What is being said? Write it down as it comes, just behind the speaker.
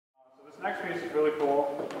next piece is really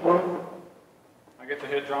cool. I get to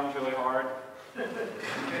hit drums really hard. And,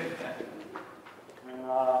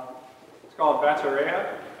 it's called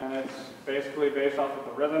Bateria, and it's basically based off of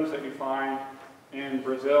the rhythms that you find in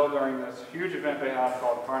Brazil during this huge event they have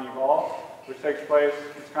called Carnival, which takes place,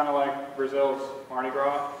 it's kind of like Brazil's Mardi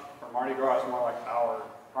Gras, or Mardi Gras is more like our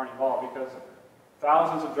Carnival, because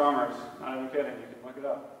thousands of drummers, not even kidding, you can look it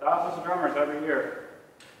up, thousands of drummers every year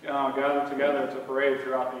gather together to parade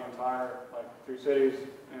throughout the entire, through cities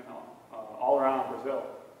and all around Brazil.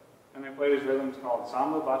 And they play these rhythms called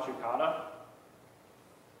samba batucada.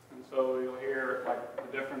 And so you'll hear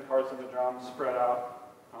the different parts of the drums spread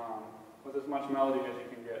out with as much melody as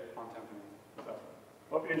you can get on timpani. So,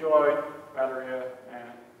 hope you enjoy Bateria, and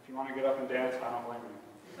if you want to get up and dance, I don't blame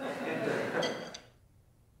you.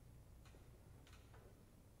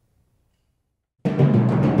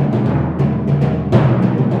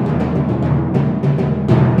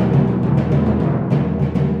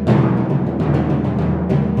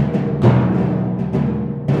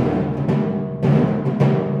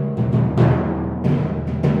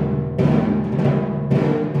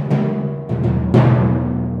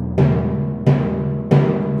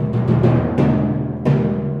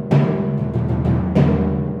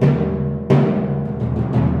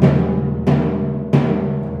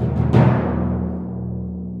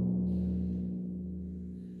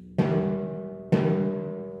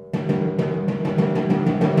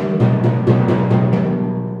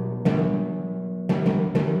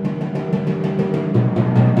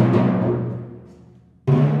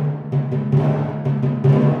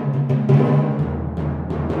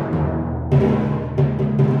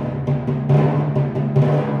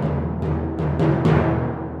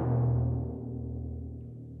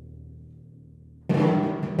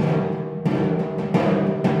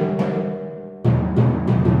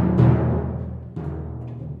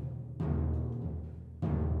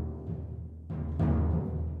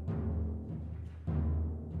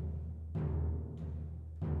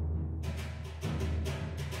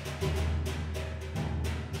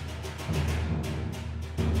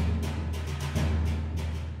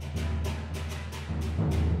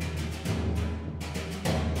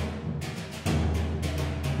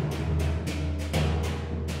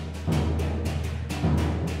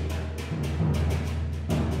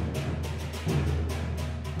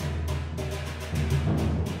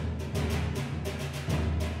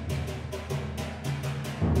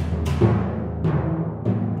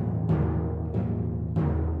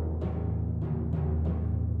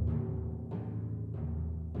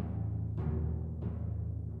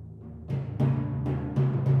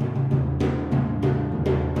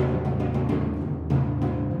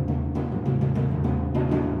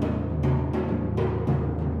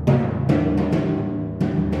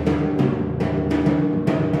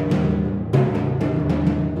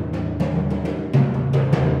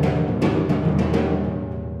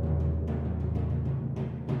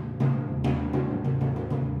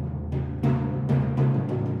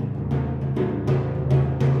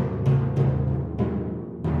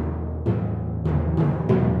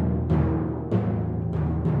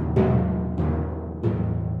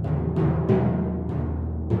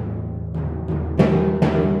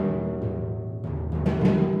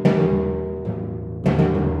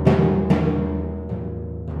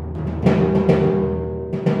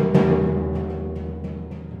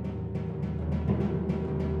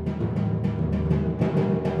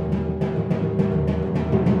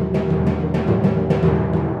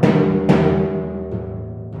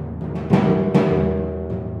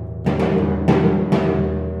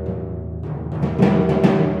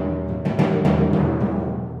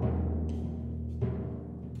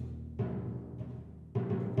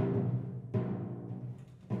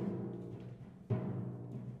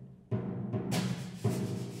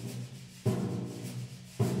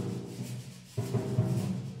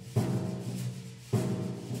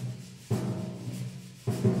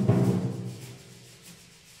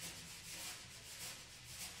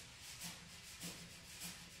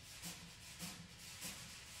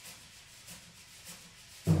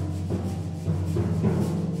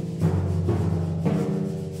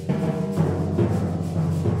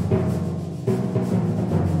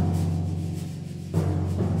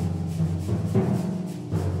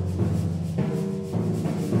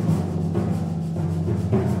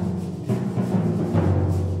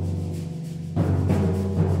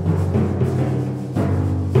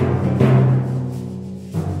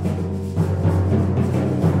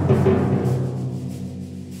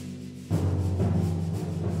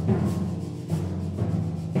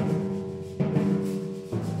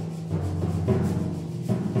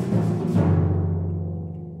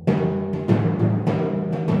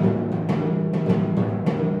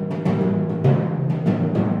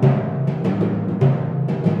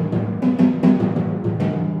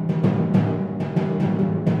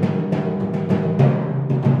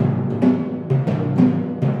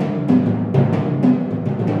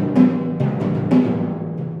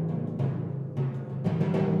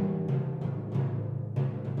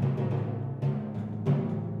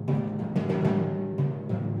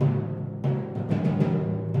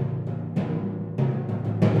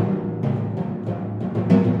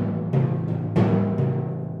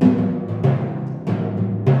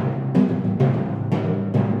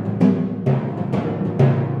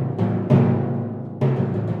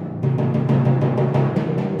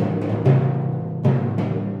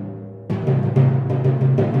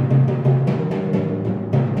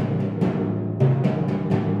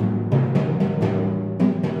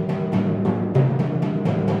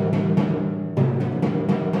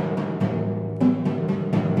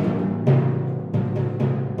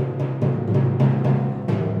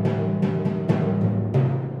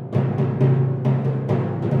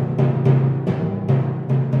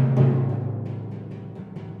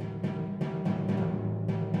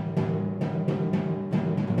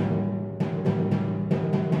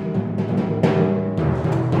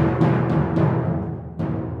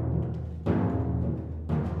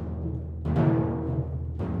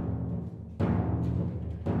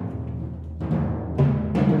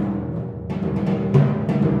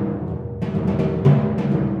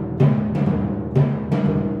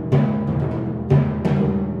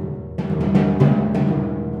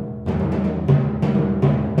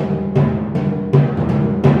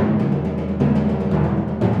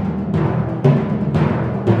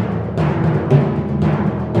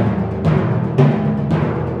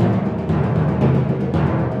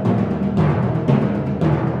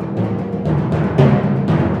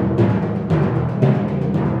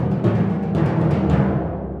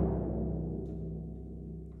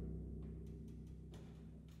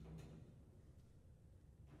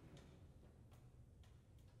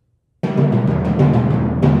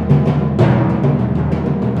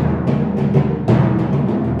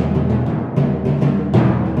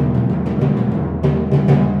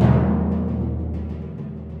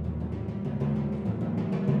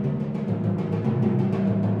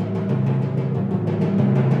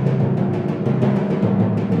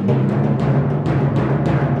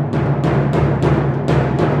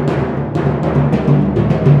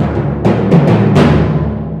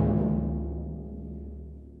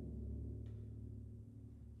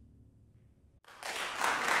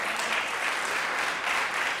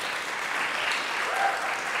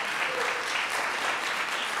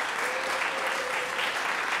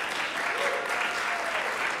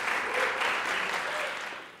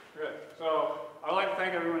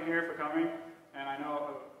 everyone here for coming, and I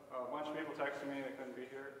know a bunch of people texted me that couldn't be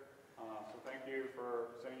here, so thank you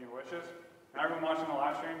for sending your wishes. And everyone watching the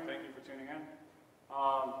live stream, thank you for tuning in.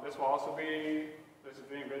 This will also be, this is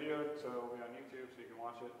being videoed, so it'll be on YouTube, so you can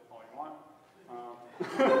watch it all you want.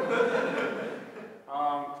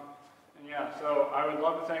 And yeah, so I would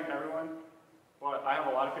love to thank everyone, but I have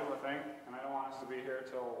a lot of people to thank, and I don't want us to be here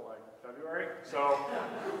till like February. So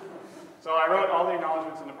I wrote all the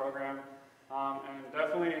acknowledgments in the program, and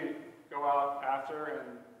definitely go out after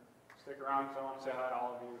and stick around because I want to say hi to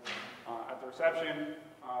all of you at the reception.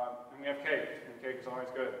 And we have cake, and cake is always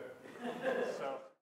good. So.